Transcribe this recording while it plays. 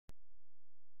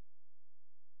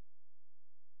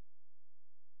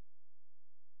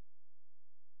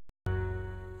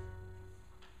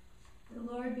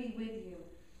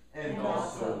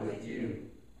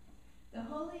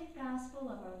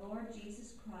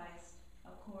Christ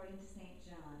according to St.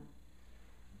 John.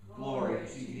 Glory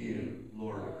to you,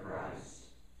 Lord Christ.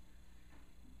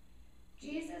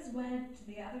 Jesus went to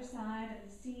the other side of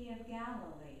the Sea of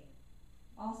Galilee,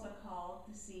 also called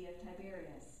the Sea of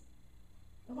Tiberias.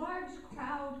 A large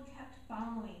crowd kept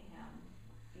following him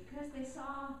because they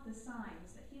saw the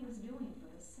signs that he was doing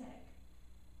for the sick.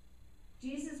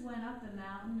 Jesus went up the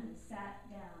mountain and sat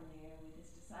down there with his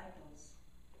disciples.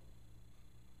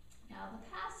 Now the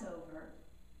Passover,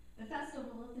 the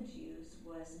festival of the Jews,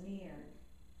 was near.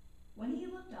 When he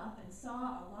looked up and saw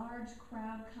a large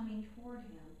crowd coming toward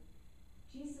him,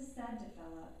 Jesus said to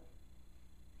Philip,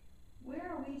 "Where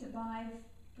are we to buy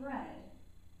bread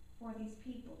for these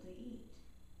people to eat?"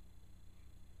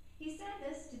 He said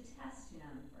this to test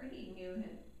him, for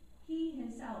he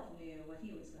himself knew what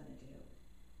he was going to do.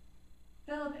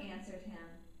 Philip answered him,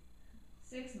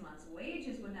 6 months'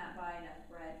 wages would not buy enough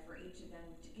bread for each of them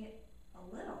to get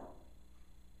a little.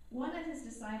 One of his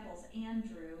disciples,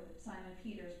 Andrew, Simon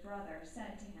Peter's brother,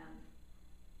 said to him,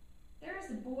 "There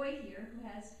is a boy here who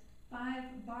has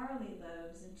 5 barley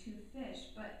loaves and 2 fish,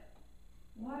 but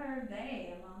what are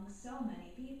they among so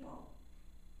many people?"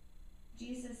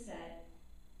 Jesus said,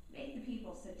 "Make the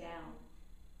people sit down."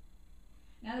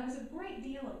 Now there was a great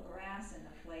deal of grass in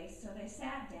the place, so they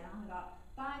sat down, about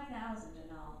 5,000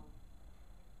 in all.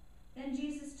 Then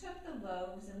Jesus took the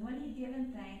loaves, and when he'd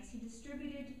given thanks, he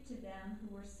distributed to them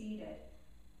who were seated.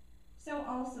 So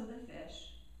also the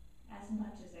fish, as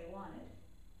much as they wanted.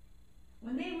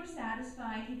 When they were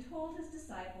satisfied, he told his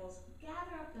disciples,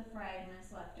 "Gather up the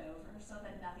fragments left over, so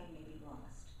that nothing may be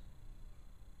lost."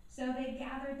 So they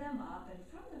gathered them up, and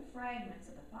from the fragments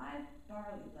of the 5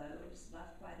 barley loaves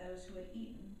left by those who had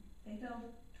eaten, they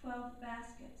filled 12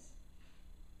 baskets.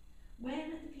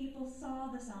 When the people saw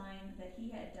the sign that he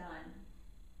had done,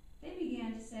 they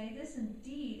began to say, "This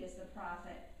indeed is the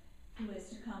prophet who is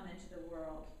to come into the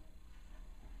world."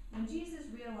 When Jesus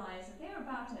realized that they were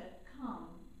about to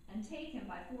come and take him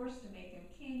by force to make him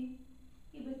king,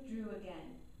 he withdrew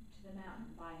again to the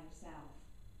mountain by himself.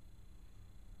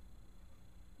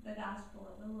 The Gospel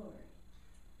of the Lord.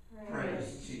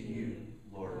 Praise to you,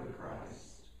 Lord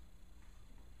Christ.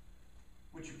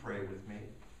 Would you pray with me?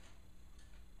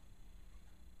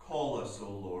 Call us, O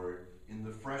Lord, in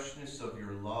the freshness of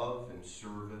your love and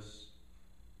service.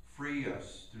 Free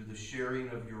us through the sharing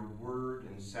of your word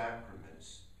and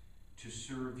sacraments to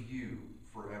serve you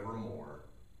forevermore.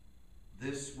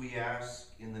 This we ask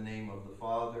in the name of the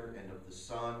Father, and of the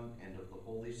Son, and of the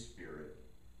Holy Spirit.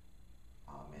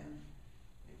 Amen.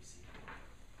 You may be seated.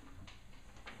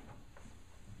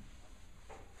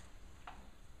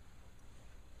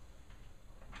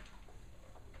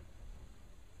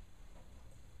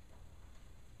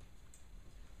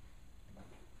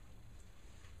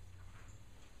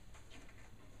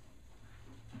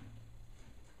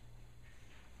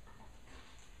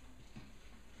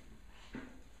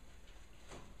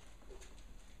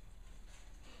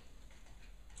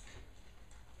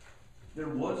 There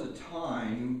was a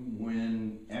time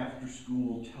when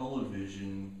after-school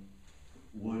television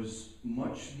was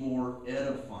much more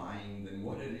edifying than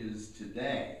what it is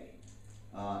today.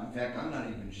 In fact, I'm not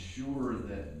even sure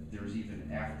that there's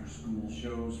even after-school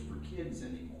shows for kids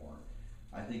anymore.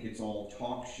 I think it's all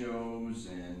talk shows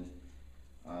and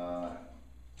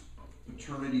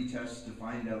paternity tests to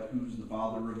find out who's the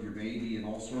father of your baby and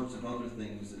all sorts of other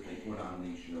things that they put on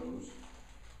these shows.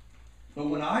 But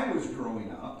when I was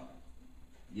growing up,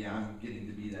 yeah, I'm getting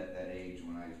to be that age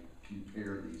when I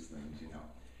compare these things, you know.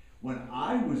 When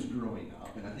I was growing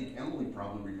up, and I think Emily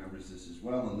probably remembers this as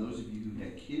well, and those of you who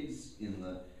had kids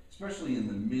especially in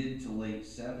the mid to late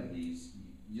 70s,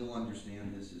 you'll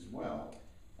understand this as well.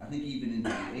 I think even into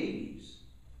the 80s.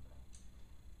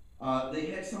 They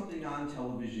had something on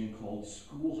television called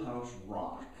Schoolhouse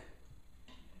Rock.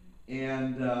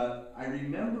 And I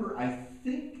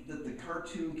think that the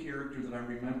cartoon character that I'm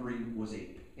remembering was a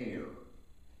pear.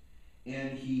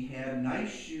 And he had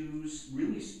nice shoes,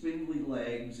 really spindly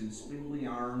legs and spindly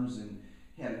arms, and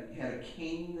had a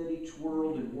cane that he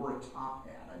twirled and wore a top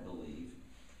hat, I believe.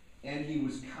 And he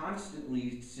was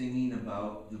constantly singing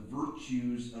about the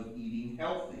virtues of eating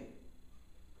healthy.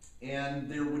 And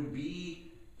there would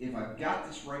be, if I've got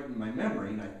this right in my memory,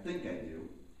 and I think I do,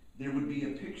 there would be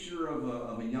a picture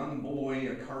of a young boy,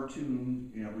 a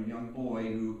cartoon, of a young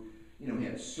boy who,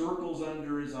 had circles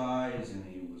under his eyes, and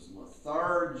he was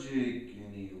lethargic,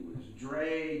 and he was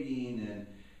dragging,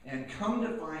 and come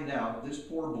to find out, this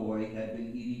poor boy had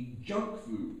been eating junk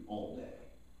food all day.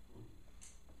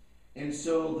 And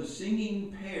so the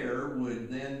singing pear would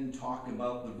then talk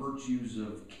about the virtues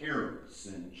of carrots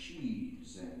and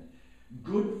cheese and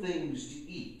good things to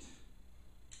eat.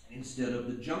 instead of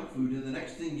the junk food. And the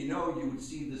next thing you know, you would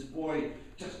see this boy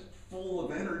just full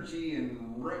of energy and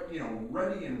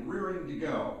ready and rearing to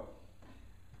go.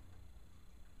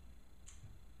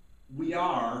 We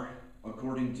are,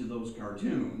 according to those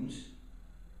cartoons,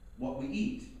 what we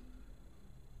eat.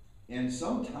 And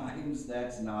sometimes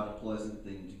that's not a pleasant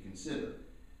thing to consider,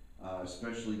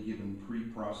 especially given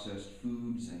pre-processed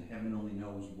foods, and heaven only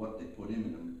knows what they put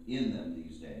in them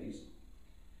these days.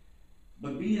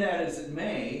 But be that as it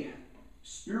may,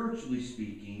 spiritually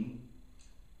speaking,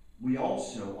 we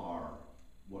also are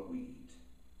what we eat.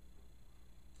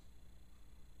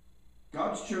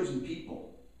 God's chosen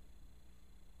people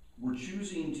were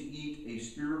choosing to eat a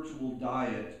spiritual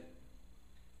diet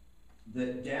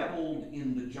that dabbled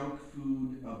in the junk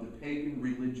food of the pagan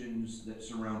religions that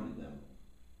surrounded them.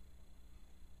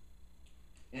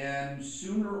 And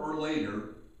sooner or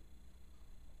later,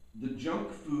 the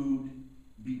junk food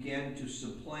began to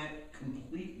supplant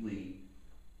completely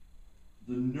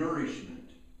the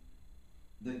nourishment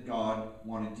that God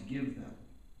wanted to give them.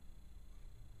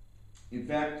 In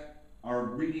fact, our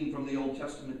reading from the Old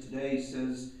Testament today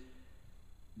says,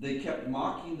 they kept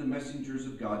mocking the messengers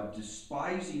of God,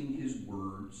 despising his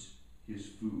words, his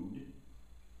food,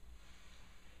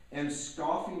 and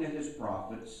scoffing at his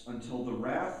prophets, until the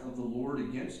wrath of the Lord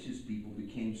against his people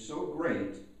became so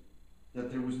great that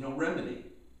there was no remedy.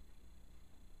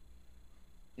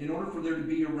 In order for there to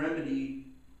be a remedy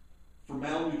for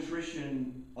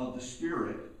malnutrition of the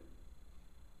spirit,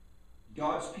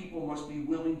 God's people must be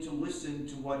willing to listen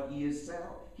to what he is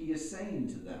saying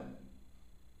to them.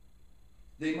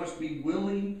 They must be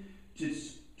willing to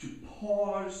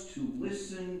pause, to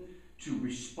listen, to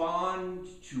respond,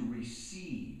 to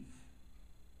receive.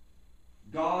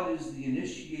 God is the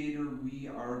initiator, we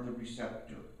are the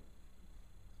receptor.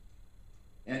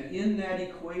 And in that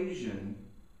equation,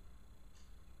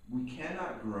 we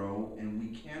cannot grow and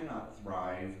we cannot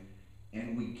thrive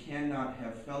and we cannot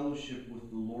have fellowship with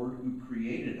the Lord who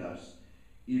created us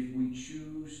if we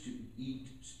choose to eat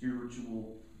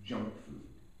spiritual junk food.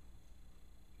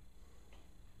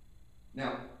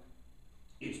 Now,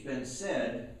 it's been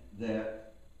said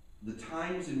that the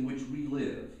times in which we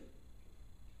live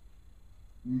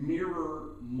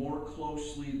mirror more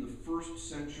closely the first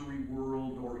century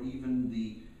world, or even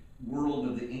the world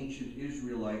of the ancient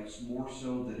Israelites, more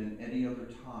so than in any other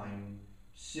time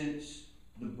since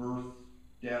the birth,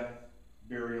 death,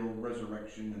 burial,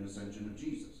 resurrection, and ascension of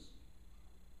Jesus.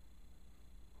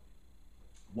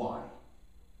 Why?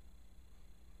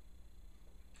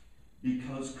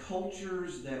 Because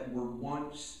cultures that were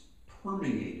once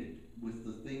permeated with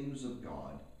the things of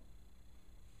God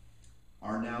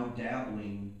are now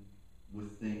dabbling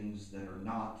with things that are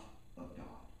not of God.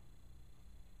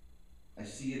 I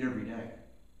see it every day.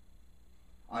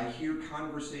 I hear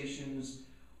conversations,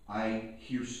 I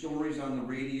hear stories on the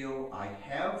radio, I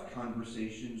have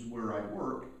conversations where I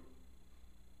work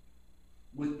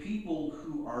with people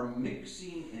who are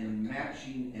mixing and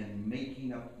matching and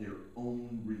making up their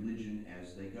own religion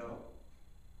as they go.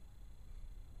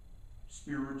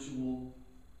 Spiritual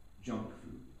junk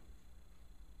food.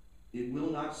 It will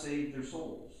not save their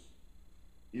souls.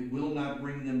 It will not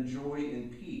bring them joy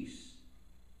and peace.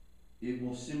 It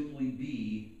will simply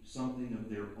be something of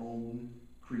their own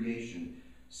creation,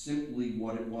 simply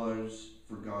what it was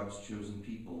for God's chosen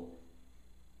people.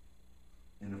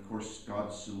 And of course,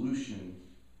 God's solution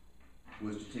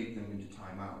was to take them into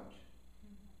time out.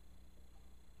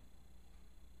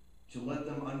 To let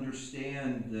them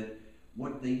understand that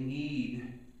what they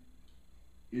need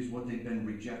is what they've been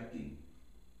rejecting.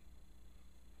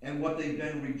 And what they've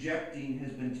been rejecting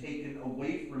has been taken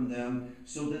away from them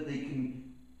so that they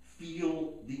can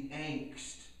feel the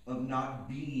angst of not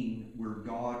being where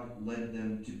God led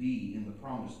them to be in the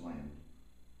promised land.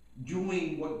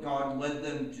 Doing what God led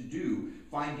them to do,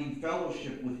 finding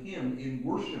fellowship with him in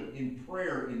worship, in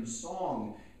prayer, in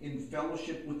song, in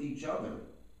fellowship with each other.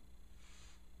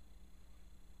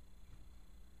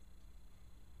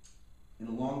 And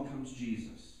along comes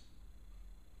Jesus.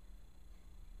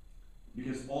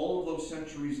 Because all of those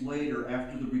centuries later,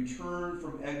 after the return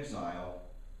from exile,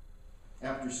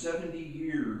 after 70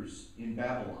 years in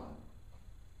Babylon,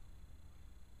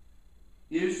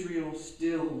 Israel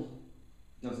still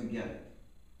doesn't get it.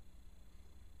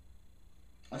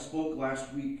 I spoke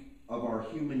last week of our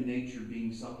human nature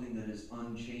being something that is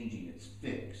unchanging. It's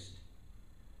fixed.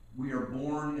 We are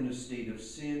born in a state of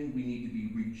sin. We need to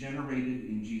be regenerated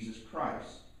in Jesus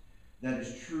Christ. That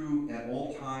is true at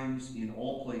all times, in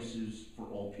all places, for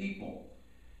all people.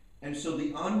 And so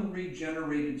the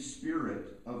unregenerated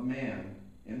spirit of man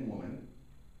and woman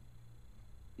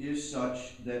is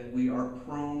such that we are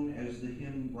prone, as the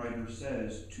hymn writer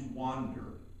says, to wander.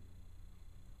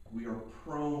 We are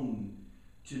prone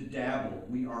to dabble.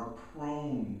 We are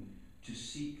prone to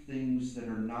seek things that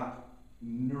are not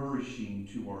nourishing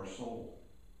to our soul.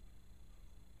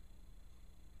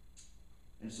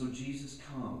 And so Jesus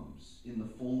comes in the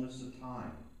fullness of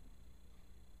time.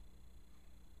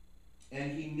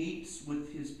 And he meets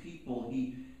with his people.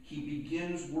 He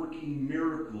begins working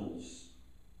miracles.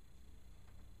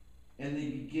 And he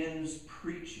begins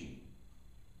preaching.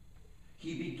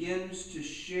 He begins to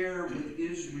share with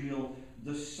Israel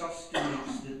the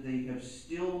sustenance that they have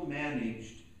still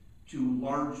managed to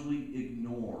largely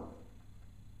ignore.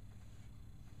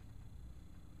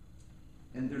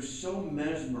 And they're so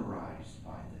mesmerized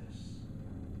by this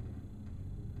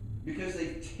because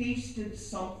they've tasted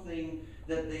something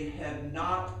that they had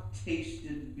not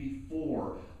tasted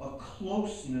before, a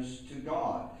closeness to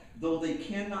God. Though they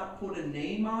cannot put a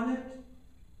name on it,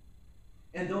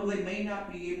 and though they may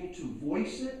not be able to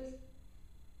voice it,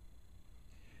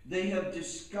 they have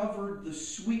discovered the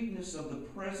sweetness of the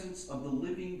presence of the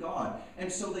living God. And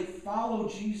so they follow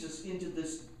Jesus into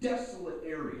this desolate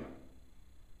area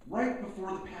right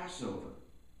before the Passover.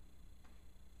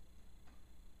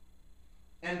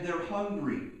 And they're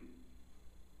hungry.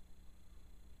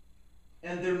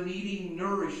 And they're needing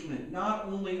nourishment, not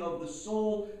only of the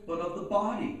soul, but of the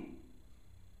body.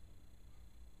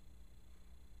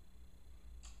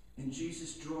 And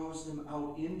Jesus draws them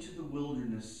out into the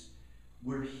wilderness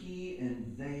where he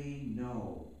and they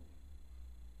know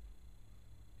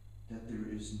that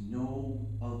there is no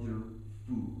other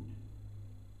food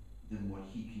than what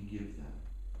he can give them.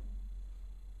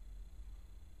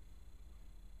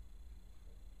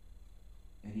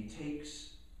 And he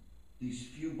takes these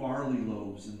few barley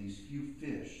loaves and these few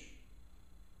fish,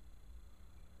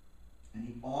 and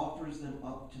he offers them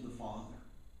up to the Father.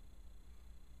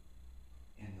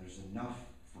 And there's enough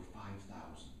for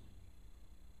 5,000.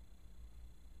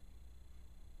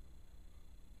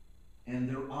 And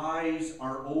their eyes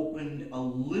are opened a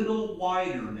little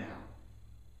wider now.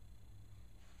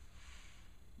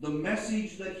 The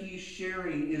message that he's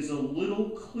sharing is a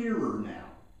little clearer now.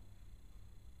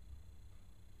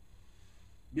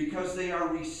 Because they are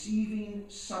receiving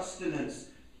sustenance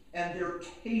and they're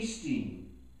tasting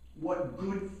what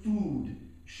good food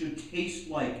should taste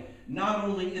like, not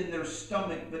only in their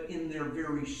stomach, but in their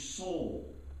very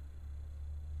soul.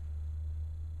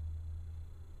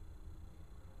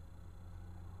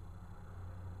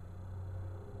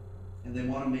 And they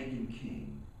want to make him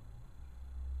king.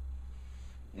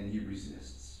 And he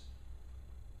resists.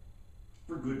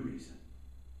 For good reason.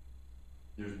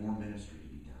 There's more ministry to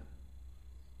be done.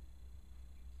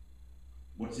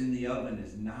 What's in the oven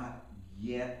is not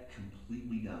yet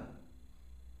completely done.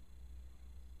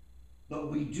 But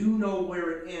we do know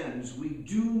where it ends. We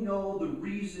do know the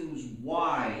reasons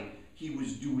why he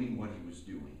was doing what he was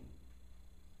doing.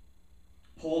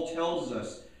 Paul tells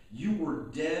us, you were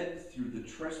dead through the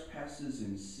trespasses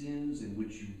and sins in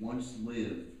which you once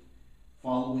lived,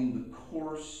 following the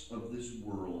course of this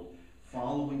world,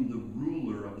 following the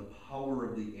ruler of the power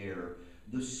of the air,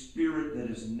 the spirit that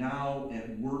is now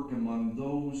at work among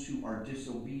those who are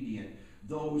disobedient,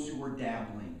 those who are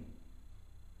dabbling,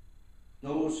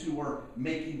 those who are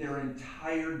making their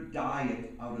entire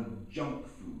diet out of junk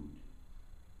food.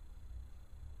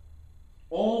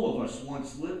 All of us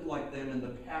once lived like them in the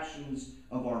passions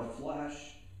of our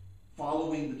flesh,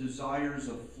 following the desires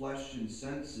of flesh and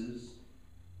senses,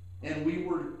 and we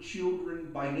were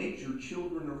children by nature,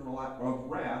 children of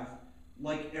wrath,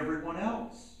 like everyone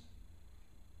else.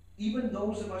 Even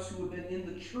those of us who have been in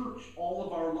the church all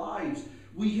of our lives,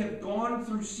 we have gone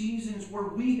through seasons where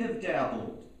we have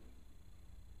dabbled.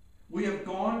 We have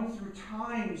gone through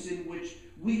times in which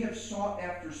we have sought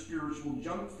after spiritual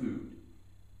junk food.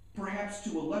 Perhaps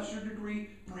to a lesser degree,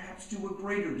 perhaps to a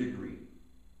greater degree.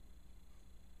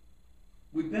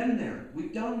 We've been there.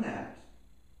 We've done that.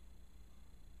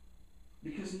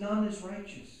 Because none is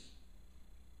righteous.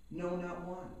 No, not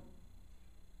one.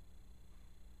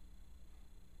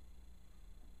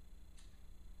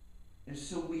 And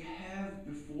so we have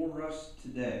before us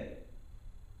today,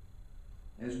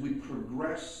 as we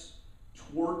progress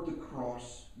toward the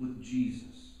cross with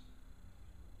Jesus,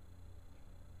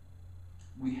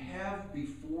 we have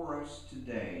before us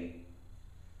today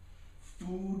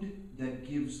food that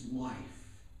gives life.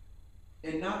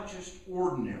 And not just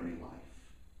ordinary life,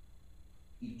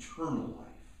 eternal life.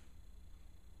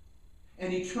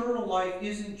 And eternal life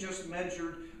isn't just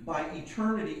measured by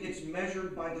eternity, it's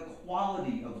measured by the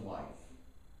quality of life.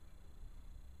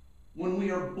 When we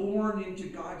are born into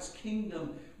God's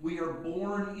kingdom, we are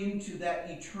born into that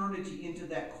eternity, into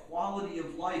that quality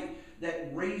of life that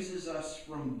raises us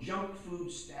from junk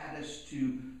food status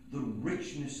to the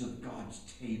richness of God's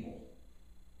table.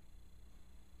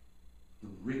 The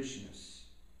richness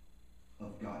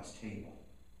of God's table.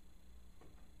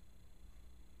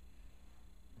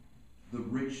 The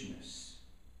richness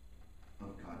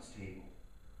of God's table.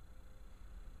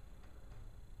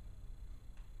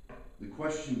 The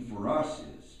question for us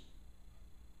is,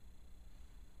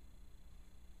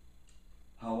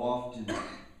 how often,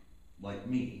 like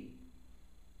me,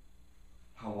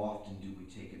 how often do we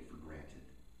take it for granted?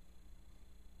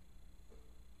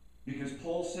 Because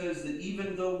Paul says that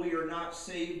even though we are not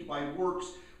saved by works,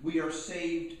 we are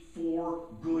saved for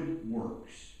good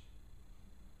works.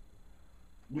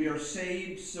 We are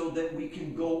saved so that we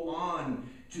can go on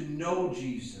to know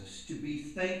Jesus, to be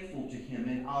thankful to him,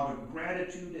 and out of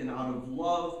gratitude and out of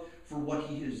love for what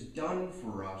he has done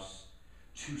for us,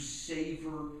 to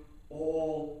savor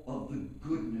all of the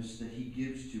goodness that he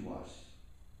gives to us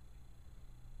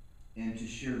and to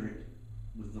share it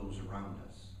with those around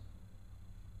us.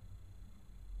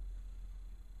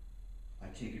 I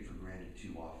take it for granted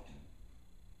too often.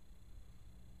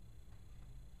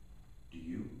 Do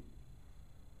you?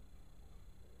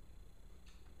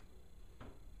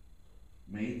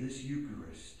 May this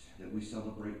Eucharist that we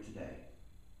celebrate today,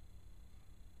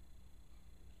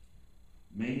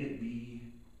 may it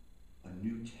be a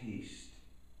new taste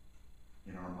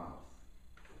in our mouth.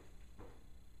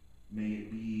 May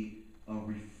it be a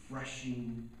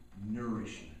refreshing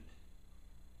nourishment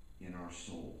in our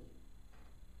soul.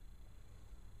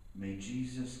 May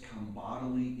Jesus come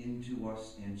bodily into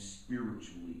us and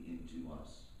spiritually into us,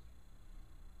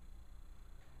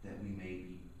 that we may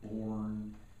be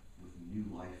born with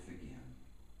new life again.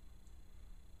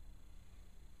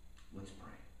 Let's pray.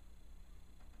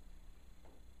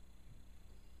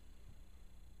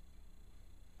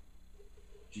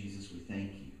 Jesus, we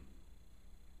thank you.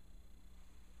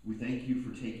 We thank you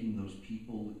for taking those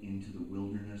people into the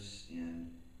wilderness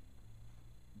and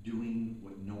doing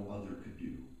what no other could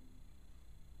do,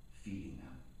 feeding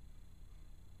them.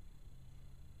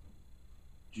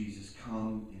 Jesus,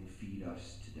 come and feed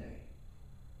us today.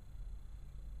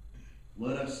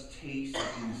 Let us taste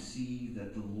and see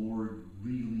that the Lord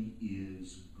really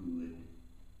is good.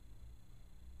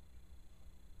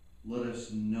 Let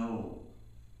us know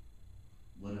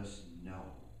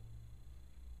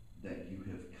that you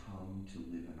have come to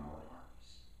live in our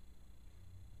hearts.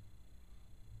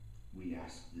 We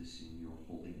ask this in your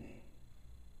holy name.